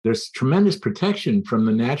there's tremendous protection from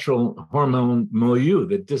the natural hormone milieu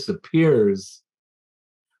that disappears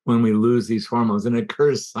when we lose these hormones, and it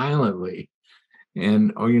occurs silently.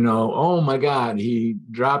 And, oh my God, he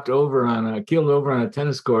killed over on a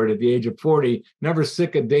tennis court at the age of 40, never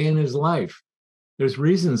sick a day in his life. There's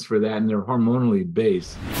reasons for that, and they're hormonally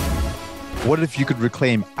based. What if you could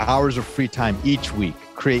reclaim hours of free time each week,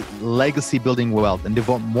 create legacy building wealth, and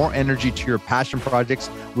devote more energy to your passion projects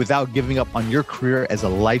without giving up on your career as a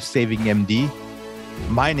life-saving MD?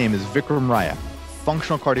 My name is Vikram Raya,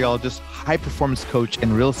 functional cardiologist, high performance coach,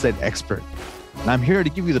 and real estate expert. And I'm here to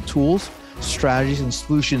give you the tools, strategies, and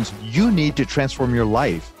solutions you need to transform your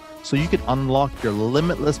life so you can unlock your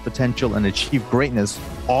limitless potential and achieve greatness,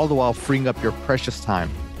 all the while freeing up your precious time.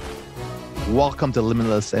 Welcome to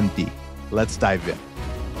Limitless MD. Let's dive in.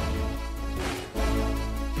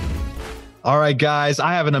 All right, guys,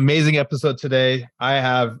 I have an amazing episode today. I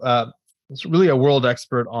have it's really a world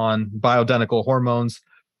expert on bioidentical hormones.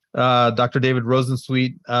 Dr. David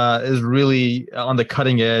Rosensweet is really on the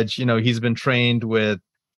cutting edge. He's been trained with,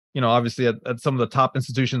 obviously at some of the top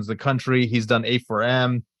institutions in the country. He's done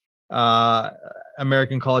A4M,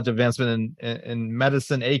 American College of Advancement in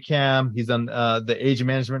Medicine, ACAM. He's done the Age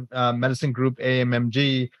Management Medicine Group,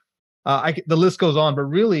 AMMG. The list goes on, but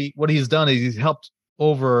really what he's done is he's helped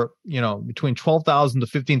over, between 12,000 to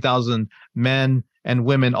 15,000 men and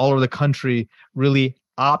women all over the country really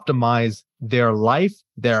optimize their life,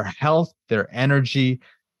 their health, their energy,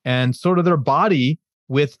 and sort of their body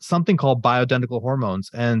with something called bioidentical hormones.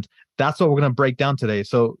 And that's what we're going to break down today.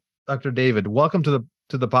 So, Dr. David, welcome to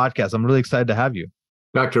the podcast. I'm really excited to have you.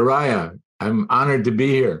 Dr. Raya, I'm honored to be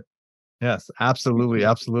here. Yes, absolutely.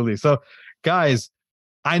 Absolutely. So, guys,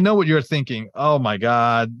 I know what you're thinking. Oh my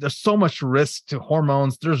God, there's so much risk to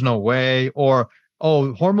hormones. There's no way. Or,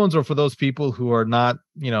 oh, hormones are for those people who are not,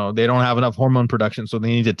 they don't have enough hormone production, so they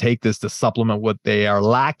need to take this to supplement what they are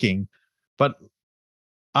lacking. But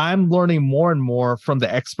I'm learning more and more from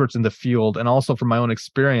the experts in the field and also from my own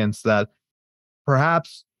experience that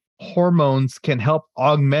perhaps hormones can help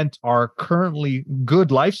augment our currently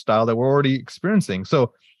good lifestyle that we're already experiencing.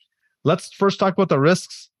 So let's first talk about the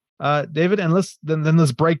risks, David, and let's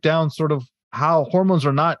break down sort of how hormones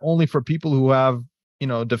are not only for people who have,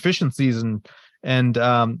 deficiencies and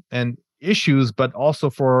issues, but also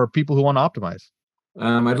for people who want to optimize.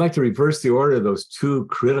 I'd like to reverse the order of those two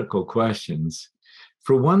critical questions.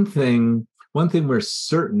 For one thing we're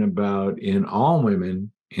certain about in all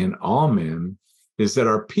women and all men is that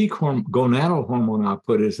our peak gonadal hormone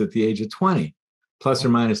output is at the age of 20, plus or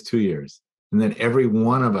minus 2 years. And then every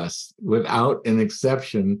one of us, without an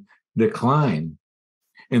exception, decline.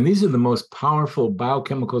 And these are the most powerful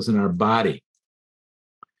biochemicals in our body.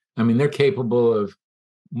 I mean, they're capable of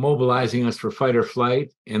mobilizing us for fight or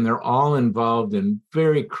flight, and they're all involved in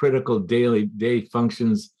very critical day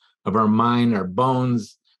functions of our mind, our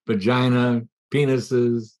bones, vagina,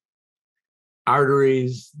 penises,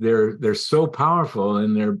 arteries. They're so powerful,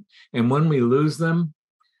 and when we lose them,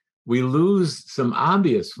 we lose some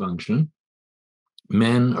obvious function.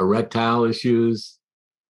 Men, erectile issues,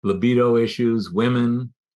 libido issues,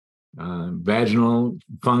 women, vaginal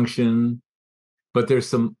function. But there's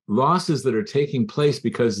some losses that are taking place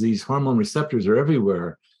because these hormone receptors are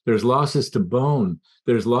everywhere. There's losses to bone.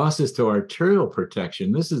 There's losses to arterial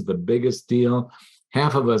protection. This is the biggest deal.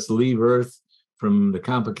 Half of us leave Earth from the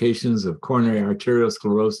complications of coronary arterial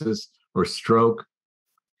sclerosis or stroke.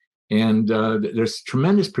 And there's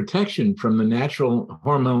tremendous protection from the natural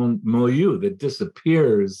hormone milieu that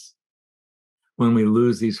disappears when we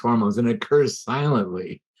lose these hormones, and it occurs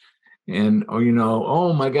silently. And,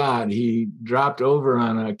 oh my God, he killed over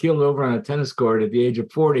on a tennis court at the age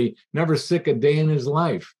of 40, never sick a day in his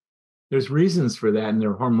life. There's reasons for that, and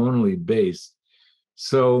they're hormonally based.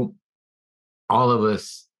 So all of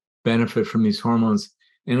us benefit from these hormones.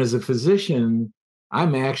 And as a physician,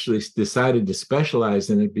 I'm actually decided to specialize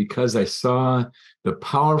in it because I saw the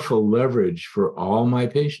powerful leverage for all my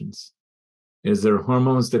patients. As their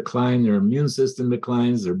hormones decline, their immune system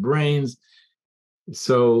declines, their brains.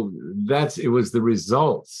 So it was the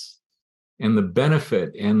results and the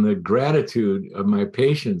benefit and the gratitude of my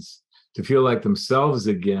patients to feel like themselves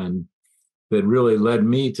again that really led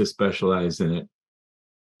me to specialize in it.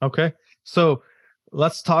 Okay. So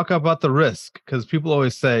let's talk about the risk, because people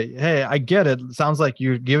always say, hey, I get it. It sounds like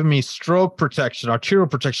you're giving me stroke protection, arterial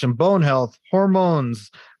protection, bone health,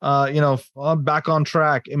 hormones, I'm back on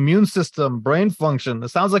track, immune system, brain function. It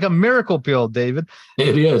sounds like a miracle pill, David.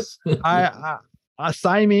 It is. I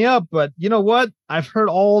sign me up, but you know what? I've heard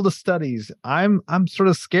all the studies. I'm sort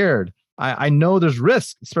of scared. I know there's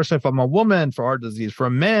risk, especially if I'm a woman, for heart disease, for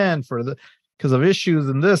a man, because of issues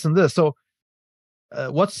and this and this. So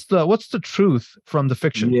what's the truth from the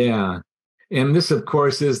fiction? Yeah. And this, of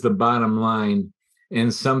course, is the bottom line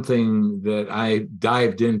and something that I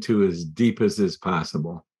dived into as deep as is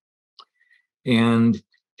possible. And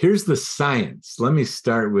here's the science. Let me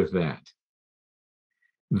start with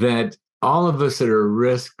that all of us are at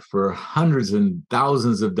risk for hundreds and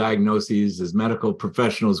thousands of diagnoses. As medical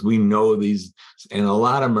professionals, we know these, and a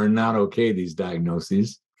lot of them are not okay, these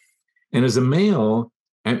diagnoses. And as a male,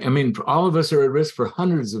 I mean, all of us are at risk for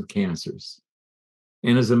hundreds of cancers.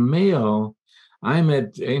 And as a male, I'm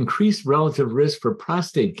at increased relative risk for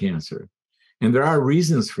prostate cancer. And there are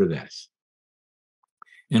reasons for this.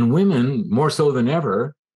 And women, more so than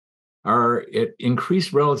ever, are at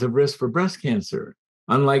increased relative risk for breast cancer.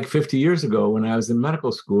 Unlike 50 years ago, when I was in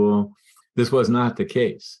medical school, this was not the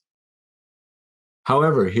case.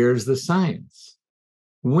 However, here's the science.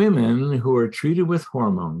 Women who are treated with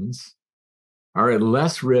hormones are at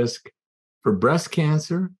less risk for breast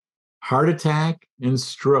cancer, heart attack, and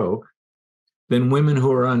stroke than women who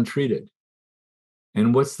are untreated.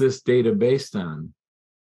 And what's this data based on?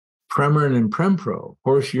 Premarin and Prempro,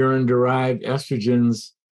 horse urine-derived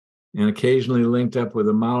estrogens, and occasionally linked up with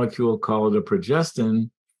a molecule called a progestin,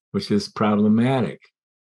 which is problematic.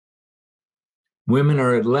 Women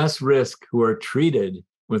are at less risk who are treated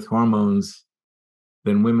with hormones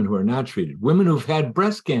than women who are not treated. Women who've had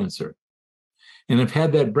breast cancer and have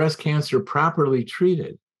had that breast cancer properly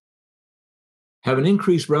treated have an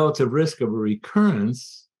increased relative risk of a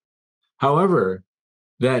recurrence. However,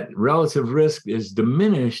 that relative risk is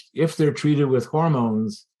diminished if they're treated with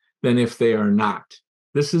hormones than if they are not.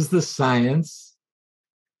 This is the science.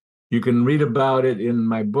 You can read about it in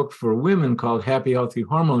my book for women called Happy, Healthy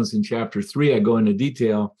Hormones. In chapter 3, I go into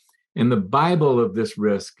detail. And the Bible of this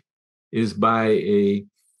risk is by a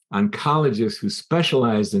oncologist who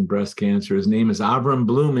specialized in breast cancer. His name is Avram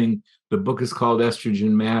Blooming. The book is called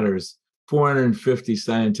Estrogen Matters, 450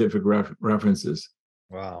 scientific references.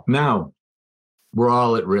 Wow. Now, we're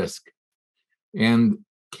all at risk. And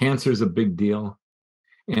cancer is a big deal.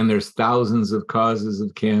 And there's thousands of causes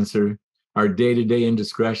of cancer. Our day-to-day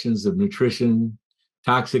indiscretions of nutrition,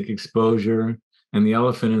 toxic exposure, and the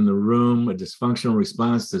elephant in the room, a dysfunctional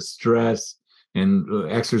response to stress and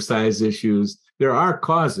exercise issues. There are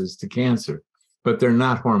causes to cancer, but they're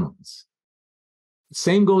not hormones.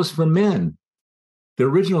 Same goes for men. The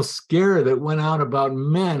original scare that went out about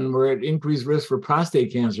men were at increased risk for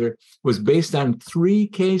prostate cancer was based on 3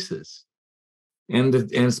 cases. And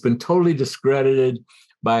it's been totally discredited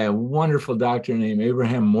by a wonderful doctor named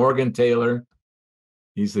Abraham Morgan Taylor.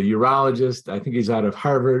 He's a urologist. I think he's out of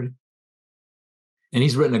Harvard. And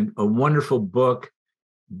he's written a wonderful book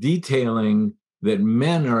detailing that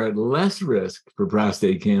men are at less risk for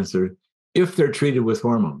prostate cancer if they're treated with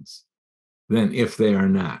hormones than if they are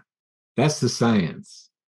not. That's the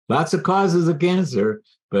science. Lots of causes of cancer,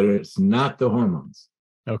 but it's not the hormones.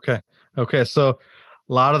 Okay. So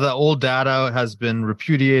a lot of the old data has been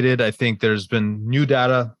repudiated. I think there's been new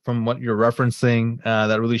data from what you're referencing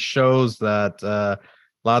that really shows that a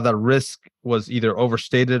lot of that risk was either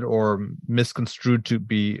overstated or misconstrued to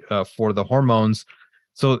be for the hormones.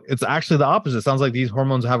 So it's actually the opposite. It sounds like these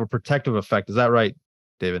hormones have a protective effect. Is that right,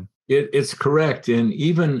 David? It's correct. And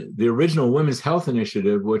even the original Women's Health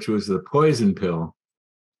Initiative, which was the poison pill,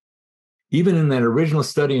 even in that original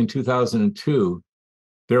study in 2002,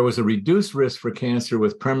 there was a reduced risk for cancer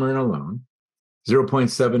with Premarin alone,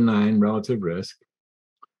 0.79 relative risk.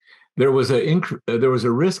 There was a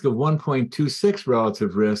risk of 1.26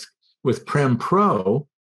 relative risk with Prempro.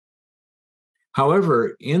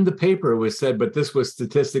 However, in the paper it was said, but this was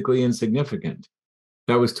statistically insignificant.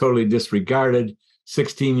 That was totally disregarded.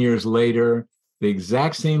 16 years later, the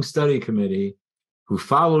exact same study committee who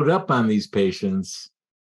followed up on these patients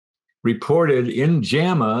reported in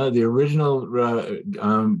JAMA, the original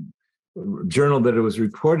journal that it was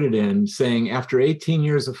reported in, saying after 18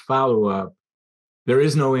 years of follow-up, there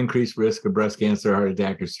is no increased risk of breast cancer, heart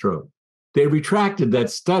attack, or stroke. They retracted that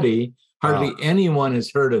study. Hardly anyone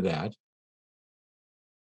has heard of that.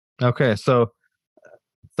 Okay, so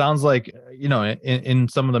sounds like, in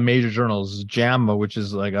some of the major journals, JAMA, which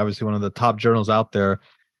is like obviously one of the top journals out there,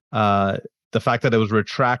 the fact that it was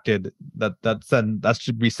retracted, that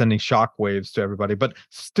should be sending shockwaves to everybody. But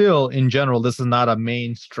still, in general, this is not a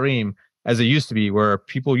mainstream as it used to be, where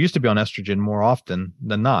people used to be on estrogen more often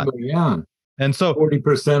than not. But yeah. And so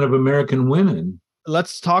 40% of American women.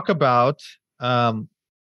 Let's talk about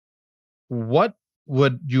what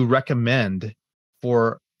would you recommend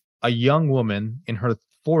for a young woman in her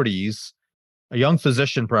 40s, a young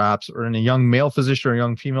physician perhaps, or in a young male physician or a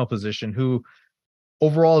young female physician who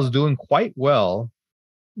overall is doing quite well.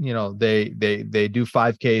 They do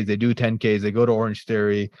 5Ks, they do 10Ks, they go to Orange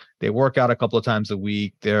Theory, they work out a couple of times a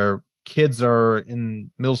week. Their kids are in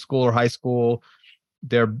middle school or high school.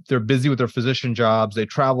 They're busy with their physician jobs. They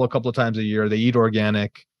travel a couple of times a year. They eat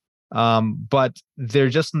organic, but they're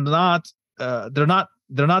just not. They're not.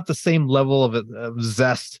 They're not the same level of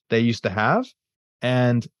zest they used to have,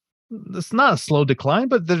 and it's not a slow decline,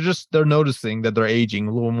 but they're noticing that they're aging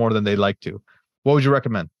a little more than they'd like to. What would you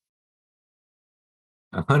recommend?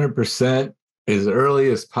 100% as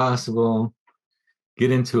early as possible.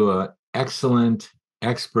 Get into an excellent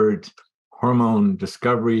expert hormone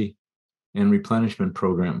discovery and replenishment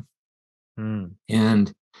program.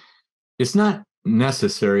 And it's not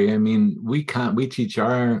necessary. I mean, we teach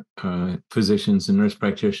our physicians and nurse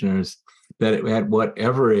practitioners that at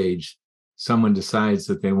whatever age someone decides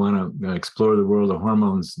that they want to explore the world of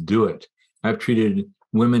hormones, do it. I've treated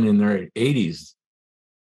women in their 80s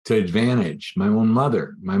to advantage, my own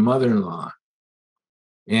mother, my mother-in-law.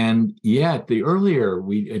 And yet, the earlier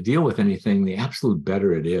we deal with anything, the absolute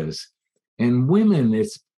better it is. And women,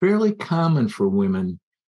 it's fairly common for women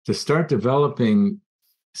to start developing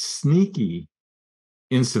sneaky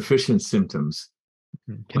insufficient symptoms.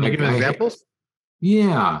 Can you give examples?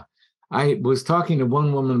 Yeah. I was talking to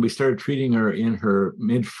one woman, we started treating her in her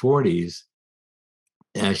mid-40s.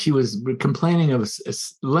 She was complaining of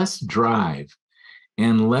less drive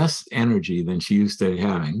and less energy than she used to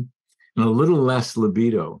having, and a little less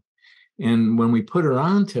libido. And when we put her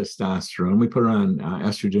on testosterone, we put her on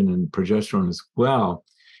estrogen and progesterone as well,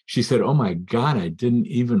 she said, "Oh my God, I didn't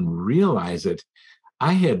even realize it.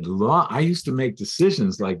 I used to make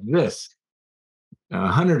decisions like this,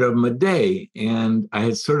 100 of them a day, and I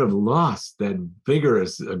had sort of lost that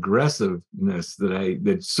vigorous aggressiveness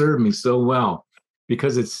that served me so well,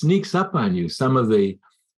 because it sneaks up on you. Some of the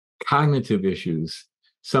cognitive issues,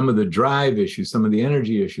 some of the drive issues, some of the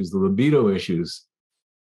energy issues, the libido issues."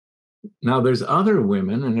 Now, there's other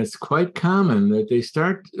women, and it's quite common that they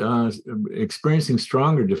start experiencing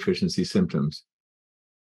stronger deficiency symptoms.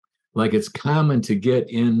 Like, it's common to get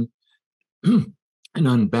in an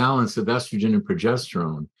unbalance of estrogen and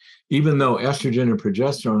progesterone. Even though estrogen and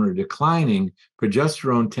progesterone are declining,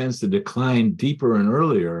 progesterone tends to decline deeper and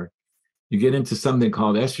earlier. You get into something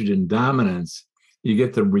called estrogen dominance. You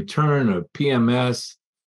get the return of PMS.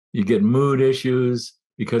 You get mood issues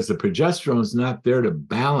because the progesterone is not there to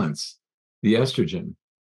balance the estrogen.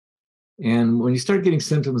 And when you start getting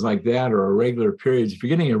symptoms like that, or irregular periods, if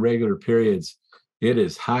you're getting irregular periods, it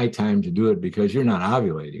is high time to do it, because you're not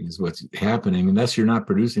ovulating is what's happening, unless you're not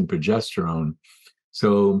producing progesterone.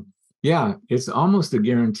 So yeah, it's almost a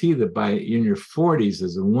guarantee that in your 40s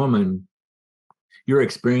as a woman, you're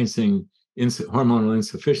experiencing hormonal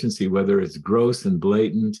insufficiency, whether it's gross and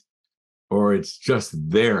blatant or it's just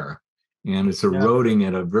there and it's eroding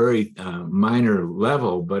at a very minor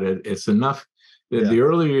level, but it's enough that the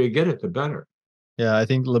earlier you get it, the better. Yeah, I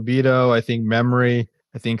think libido, I think memory,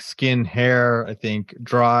 I think skin, hair, I think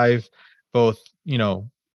drive, both,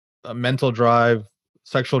 mental drive,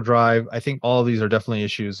 sexual drive. I think all of these are definitely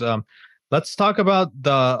issues. Let's talk about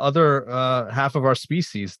the other half of our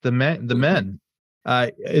species, the men.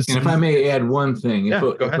 And if I may add one thing, if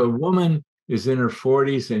a woman is in her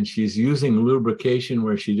 40s and she's using lubrication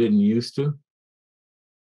where she didn't used to,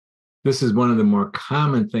 this is one of the more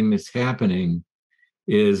common things that's happening,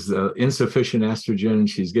 is insufficient estrogen.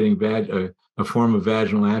 She's getting a form of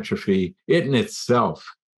vaginal atrophy. It in itself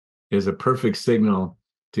is a perfect signal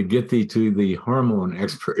to get thee to the hormone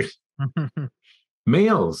expert.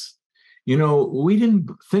 Males, we didn't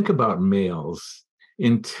think about males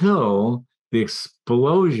until the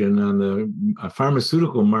explosion on the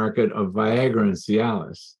pharmaceutical market of Viagra and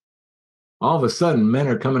Cialis. All of a sudden, men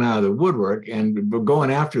are coming out of the woodwork and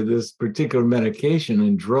going after this particular medication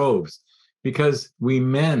in droves, because we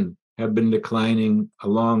men have been declining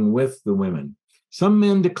along with the women. Some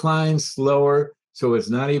men decline slower, so it's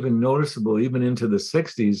not even noticeable, even into the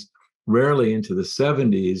 60s, rarely into the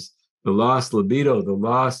 70s, the lost libido,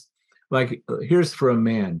 here's for a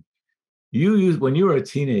man. When you were a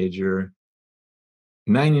teenager,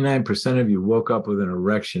 99% of you woke up with an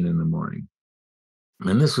erection in the morning.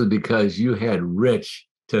 And this was because you had rich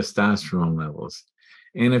testosterone levels.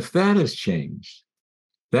 And if that has changed,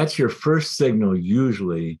 that's your first signal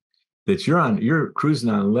usually that you're cruising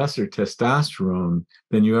on lesser testosterone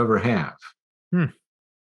than you ever have.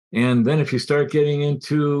 And then if you start getting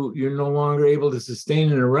into, you're no longer able to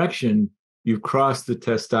sustain an erection, you've crossed the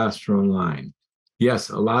testosterone line. Yes,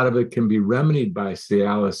 a lot of it can be remedied by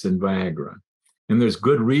Cialis and Viagra. And there's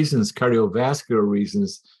good reasons, cardiovascular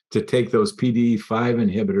reasons, to take those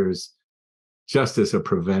PDE5 inhibitors just as a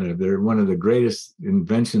preventive. They're one of the greatest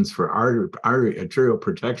inventions for arterial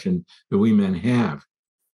protection that we men have.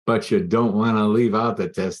 But you don't want to leave out the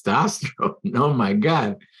testosterone. Oh my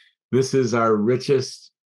God. This is our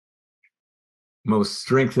richest, most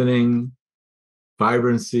strengthening,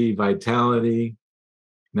 vibrancy, vitality.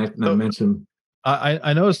 Not mention.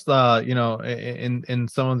 I noticed, in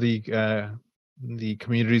some of the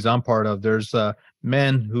communities I'm part of, there's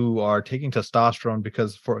men who are taking testosterone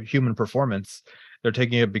because for human performance, they're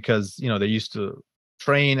taking it because they used to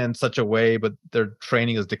train in such a way, but their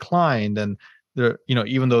training has declined, and they're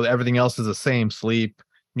even though everything else is the same, sleep,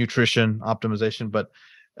 nutrition, optimization, but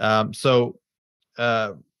so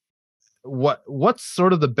what's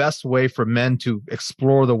sort of the best way for men to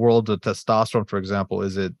explore the world of testosterone? For example,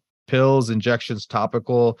 is it pills, injections,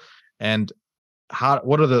 topical, and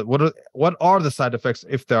what are the side effects,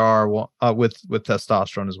 if there are, with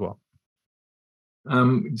testosterone as well?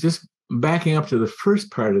 Just backing up to the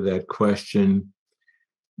first part of that question,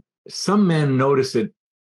 some men notice it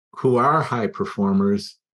who are high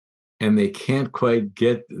performers, and they can't quite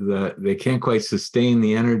sustain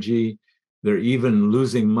the energy. They're even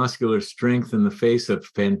losing muscular strength in the face of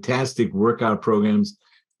fantastic workout programs.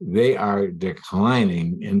 They are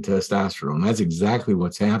declining in testosterone. That's exactly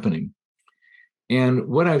what's happening. And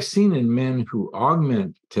what I've seen in men who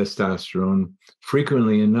augment testosterone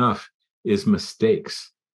frequently enough is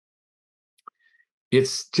mistakes.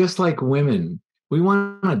 It's just like women. We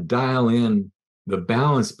want to dial in the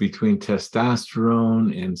balance between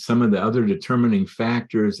testosterone and some of the other determining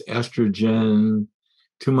factors, estrogen.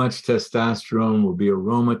 Too much testosterone will be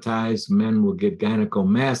aromatized. Men will get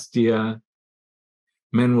gynecomastia.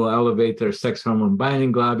 Men will elevate their sex hormone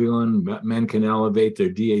binding globulin. Men can elevate their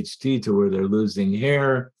DHT to where they're losing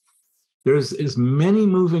hair. There's as many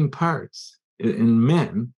moving parts in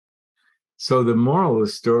men. So the moral of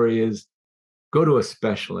the story is go to a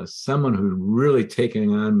specialist, someone who's really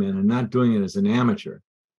taking on men and not doing it as an amateur.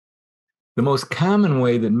 The most common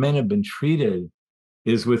way that men have been treated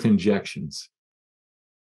is with injections.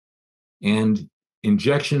 And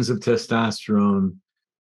injections of testosterone,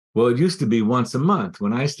 well, it used to be once a month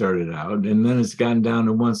when I started out, and then it's gotten down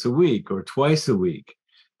to once a week or twice a week.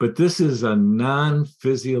 But this is a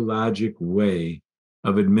non-physiologic way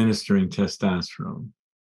of administering testosterone.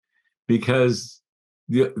 Because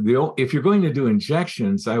if you're going to do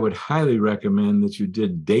injections, I would highly recommend that you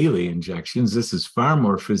did daily injections. This is far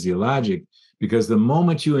more physiologic, because the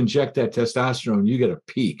moment you inject that testosterone, you get a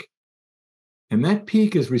peak. And that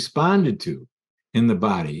peak is responded to in the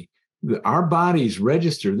body. Our bodies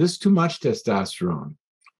register, this is too much testosterone.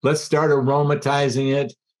 Let's start aromatizing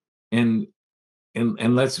it and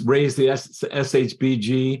let's raise the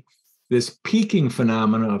SHBG. This peaking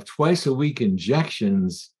phenomena of twice a week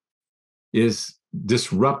injections is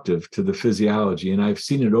disruptive to the physiology. And I've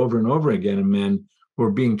seen it over and over again in men who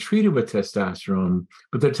are being treated with testosterone,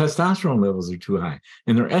 but their testosterone levels are too high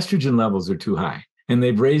and their estrogen levels are too high. And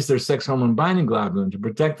they've raised their sex hormone binding globulin to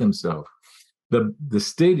protect themselves. The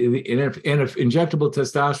state, and if injectable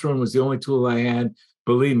testosterone was the only tool I had,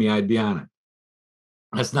 believe me, I'd be on it.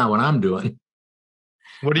 That's not what I'm doing.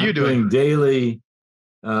 What are you doing? Daily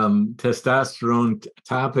testosterone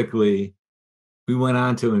topically. We went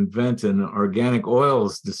on to invent an organic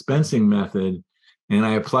oils dispensing method, and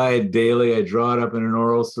I apply it daily. I draw it up in an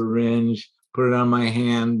oral syringe, put it on my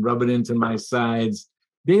hand, rub it into my sides.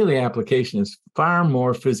 Daily application is far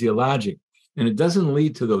more physiologic, and it doesn't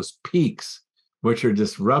lead to those peaks, which are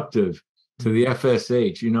disruptive to the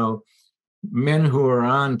FSH. Men who are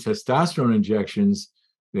on testosterone injections,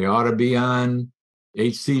 they ought to be on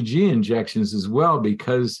HCG injections as well,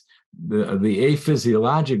 because the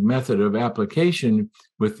aphysiologic method of application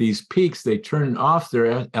with these peaks, they turn off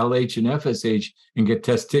their LH and FSH and get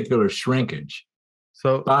testicular shrinkage.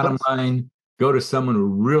 So bottom line, go to someone who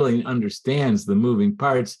really understands the moving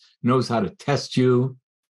parts, knows how to test you,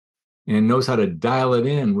 and knows how to dial it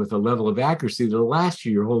in with a level of accuracy that'll last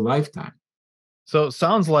you your whole lifetime. So it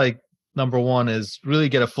sounds like number one is really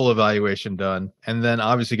get a full evaluation done, and then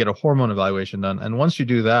obviously get a hormone evaluation done. And once you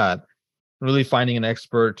do that, really finding an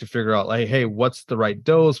expert to figure out, like, hey, what's the right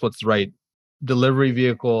dose? What's the right delivery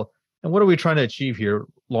vehicle? And what are we trying to achieve here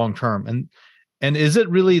long term? And is it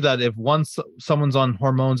really that if once someone's on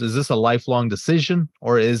hormones, is this a lifelong decision,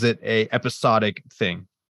 or is it a episodic thing?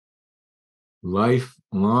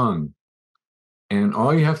 Lifelong. And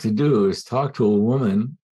all you have to do is talk to a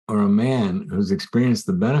woman or a man who's experienced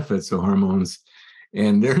the benefits of hormones,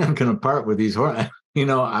 and they're not going to part with these hormones.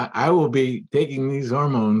 I will be taking these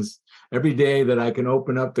hormones every day that I can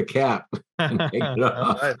open up the cap and take it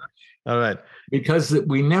off. All right. Because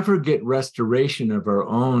we never get restoration of our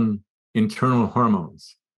own internal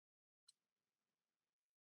hormones.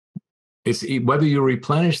 It's whether you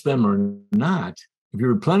replenish them or not. If you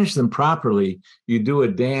replenish them properly, you do a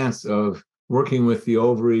dance of working with the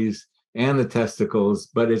ovaries and the testicles,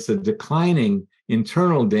 but it's a declining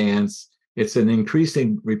internal dance. It's an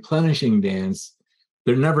increasing replenishing dance.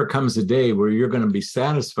 There never comes a day where you're going to be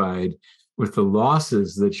satisfied with the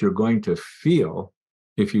losses that you're going to feel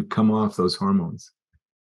if you come off those hormones.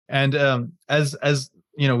 And as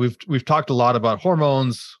you know, we've talked a lot about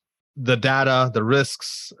hormones, the data, the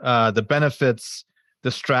risks, the benefits,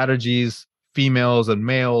 the strategies, females and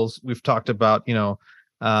males. We've talked about,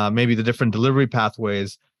 maybe the different delivery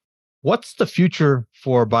pathways. What's the future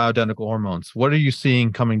for bioidentical hormones? What are you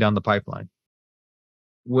seeing coming down the pipeline?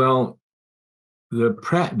 Well,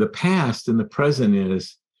 the past and the present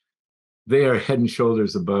is they are head and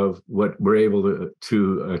shoulders above what we're able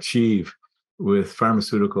to achieve with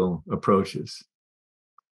pharmaceutical approaches.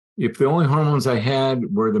 If the only hormones I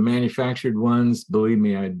had were the manufactured ones, believe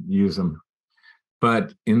me, I'd use them.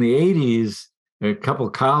 But in the 80s, a couple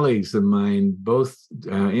of colleagues of mine, both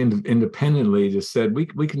independently, just said, we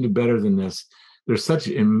can do better than this. There's such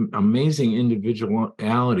an amazing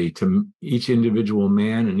individuality to each individual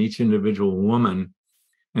man and each individual woman.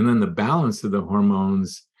 And then the balance of the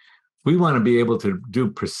hormones, we want to be able to do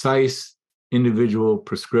precise individual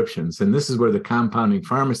prescriptions. And this is where the compounding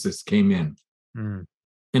pharmacists came in. Mm.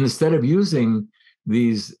 And instead of using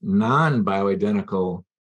these non-bioidentical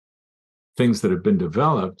things that have been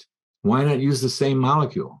developed, why not use the same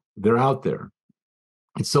molecule? They're out there.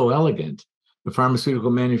 It's so elegant. The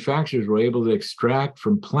pharmaceutical manufacturers were able to extract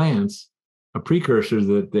from plants a precursor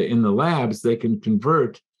that in the labs they can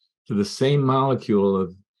convert to the same molecule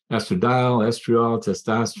of estradiol, estriol,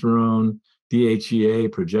 testosterone, DHEA,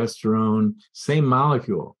 progesterone, same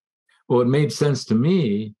molecule. Well, it made sense to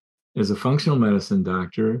me as a functional medicine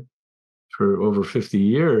doctor for over 50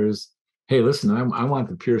 years. Hey, listen, I want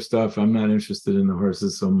the pure stuff. I'm not interested in the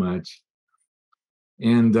horses so much.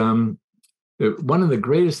 And one of the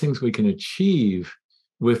greatest things we can achieve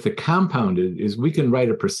with the compounded is we can write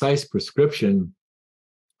a precise prescription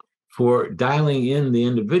for dialing in the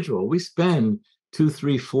individual. We spend 2,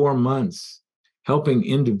 3, 4 months helping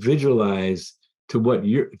individualize to what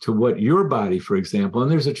your body, for example.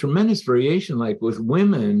 And there's a tremendous variation. Like with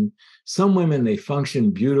women, some women, they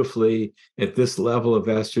function beautifully at this level of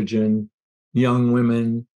estrogen. Young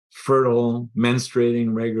women, fertile,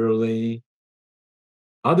 menstruating regularly.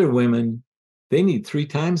 Other women, they need 3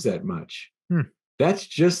 times that much. That's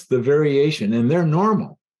just the variation, and they're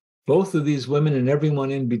normal. Both of these women and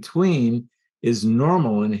everyone in between is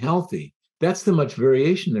normal and healthy. That's the much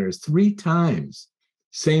variation there is. 3 times.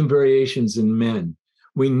 Same variations in men.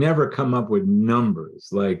 We never come up with numbers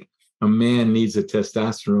like a man needs a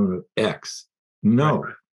testosterone of X. No.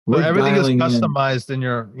 Right. So everything is customized in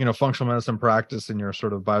your, functional medicine practice, in your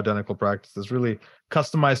sort of bioidentical practice is really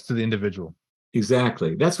customized to the individual.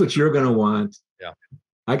 Exactly. That's what you're going to want. Yeah.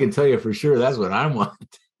 I can tell you for sure that's what I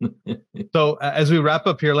want. So as we wrap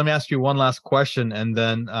up here, let me ask you one last question, and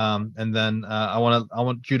then I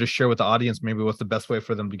want you to share with the audience maybe what's the best way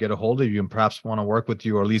for them to get a hold of you and perhaps want to work with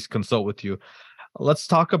you or at least consult with you. Let's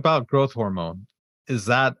talk about growth hormone. Is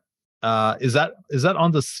that on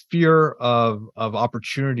the sphere of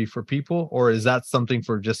opportunity for people, or is that something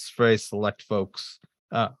for just very select folks?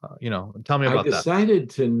 Tell me about that. I decided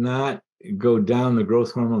to not go down the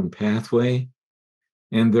growth hormone pathway.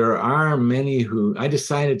 And there are many who I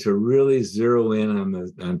decided to really zero in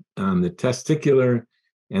on the testicular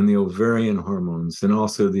and the ovarian hormones, and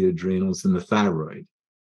also the adrenals and the thyroid.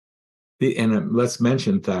 Let's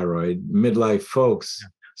mention thyroid. Midlife folks,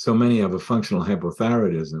 so many have a functional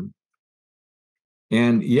hypothyroidism.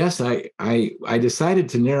 And yes, I decided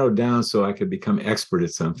to narrow down so I could become expert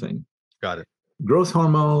at something. Got it. Growth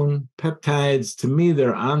hormone, peptides, to me,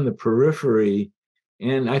 they're on the periphery.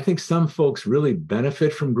 And I think some folks really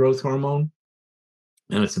benefit from growth hormone,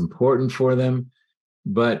 and it's important for them.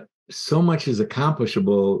 But so much is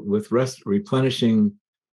accomplishable with replenishing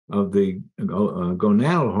of the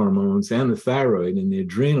gonadal hormones and the thyroid and the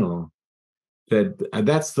adrenal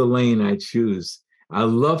that's the lane I choose. I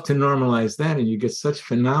love to normalize that, and you get such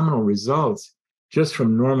phenomenal results just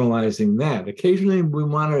from normalizing that. Occasionally, we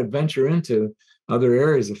want to venture into other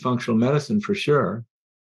areas of functional medicine for sure.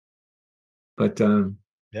 But not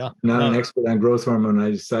an expert on growth hormone.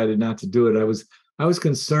 I decided not to do it. I was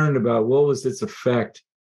concerned about what was its effect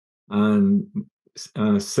on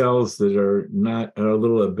cells that are a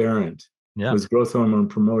little aberrant. Yeah. Was growth hormone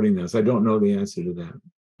promoting this? I don't know the answer to that.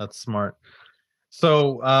 That's smart.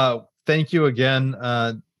 So thank you again,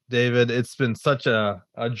 David. It's been such a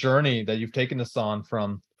journey that you've taken us on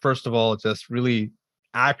from first of all, just really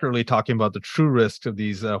accurately talking about the true risks of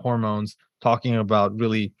these hormones, talking about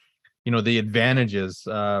really, the advantages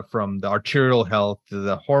from the arterial health to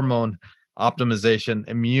the hormone optimization,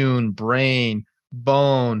 immune, brain,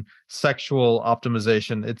 bone, sexual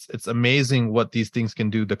optimization. It's amazing what these things can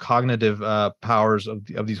do, the cognitive powers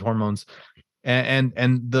of these hormones. And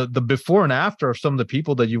the before and after of some of the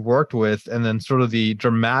people that you've worked with, and then sort of the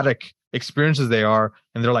dramatic experiences they are,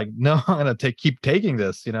 and they're like, no, I'm gonna keep taking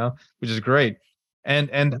this, which is great.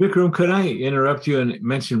 And Vikram, could I interrupt you and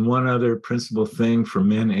mention one other principal thing for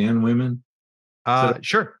men and women?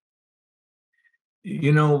 Sure.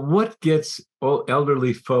 What gets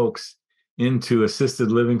elderly folks into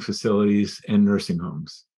assisted living facilities and nursing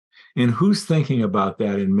homes? And who's thinking about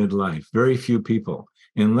that in midlife? Very few people,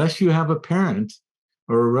 unless you have a parent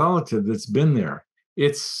or a relative that's been there.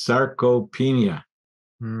 It's sarcopenia.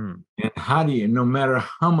 And how do you, no matter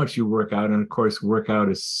how much you work out, and of course, workout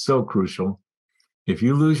is so crucial. If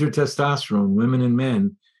you lose your testosterone, women and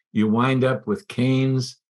men, you wind up with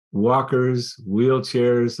canes, walkers,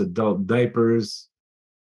 wheelchairs, adult diapers.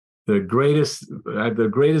 The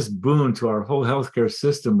greatest boon to our whole healthcare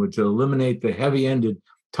system would to eliminate the heavy-ended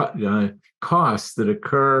costs that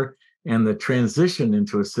occur and the transition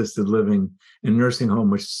into assisted living and nursing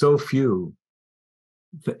home, which so few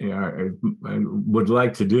would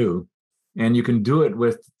like to do. And you can do it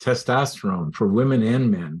with testosterone for women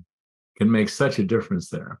and men. Can make such a difference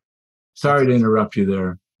there. Sorry to interrupt you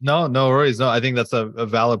there. No worries. No, I think that's a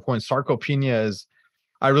valid point. Sarcopenia is,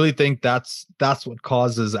 I really think that's what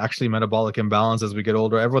causes actually metabolic imbalance as we get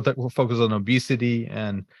older. Everyone will focus on obesity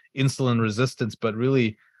and insulin resistance, but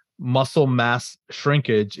really muscle mass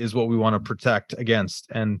shrinkage is what we want to protect against.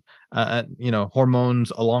 And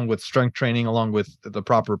hormones, along with strength training, along with the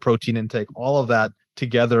proper protein intake, all of that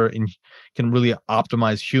together can really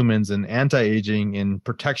optimize humans in anti-aging, in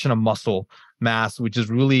protection of muscle mass, which is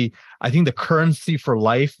really, I think, the currency for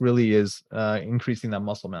life really is increasing that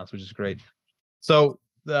muscle mass, which is great. So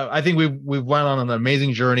I think we've went on an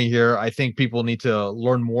amazing journey here. I think people need to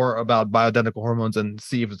learn more about bioidentical hormones and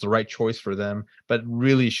see if it's the right choice for them, but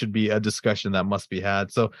really should be a discussion that must be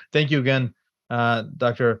had. So thank you again,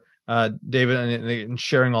 Dr. David, and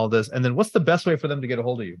sharing all this. And then what's the best way for them to get a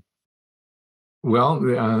hold of you? Well,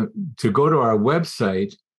 to go to our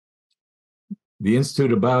website, the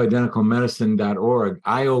Institute of Bioidentical Medicine.org,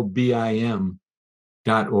 IOBIM.org.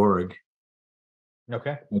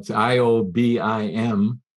 Okay. It's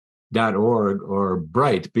IOBIM.org, or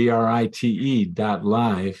Bright, BRITE.live.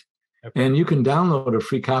 Okay. And you can download a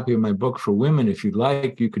free copy of my book for women if you'd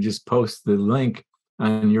like. You could just post the link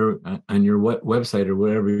on your website or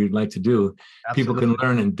whatever you'd like to do. Absolutely. People can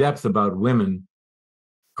learn in depth about women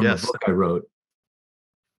from the book I wrote.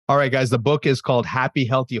 All right, guys, the book is called Happy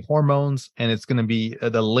Healthy Hormones, and it's going to be,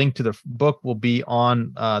 the link to the book will be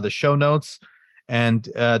on the show notes. And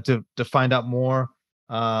to find out more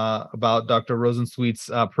about Dr. Rosensweet's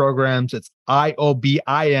programs, it's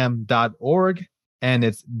IOBIM.org, and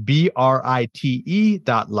it's BRITE.live.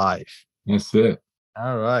 That's it.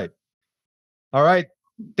 All right.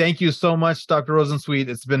 Thank you so much, Dr. Rosensweet.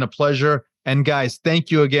 It's been a pleasure. And guys, thank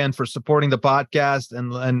you again for supporting the podcast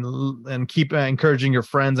and keep encouraging your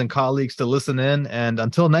friends and colleagues to listen in. And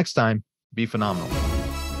until next time, be phenomenal.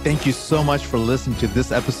 Thank you so much for listening to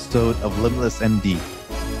this episode of Limitless MD.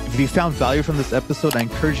 If you found value from this episode, I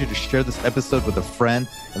encourage you to share this episode with a friend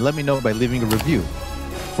and let me know by leaving a review.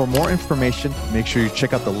 For more information, make sure you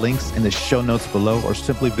check out the links in the show notes below or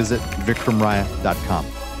simply visit vikramraya.com.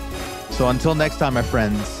 So until next time, my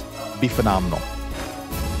friends, be phenomenal.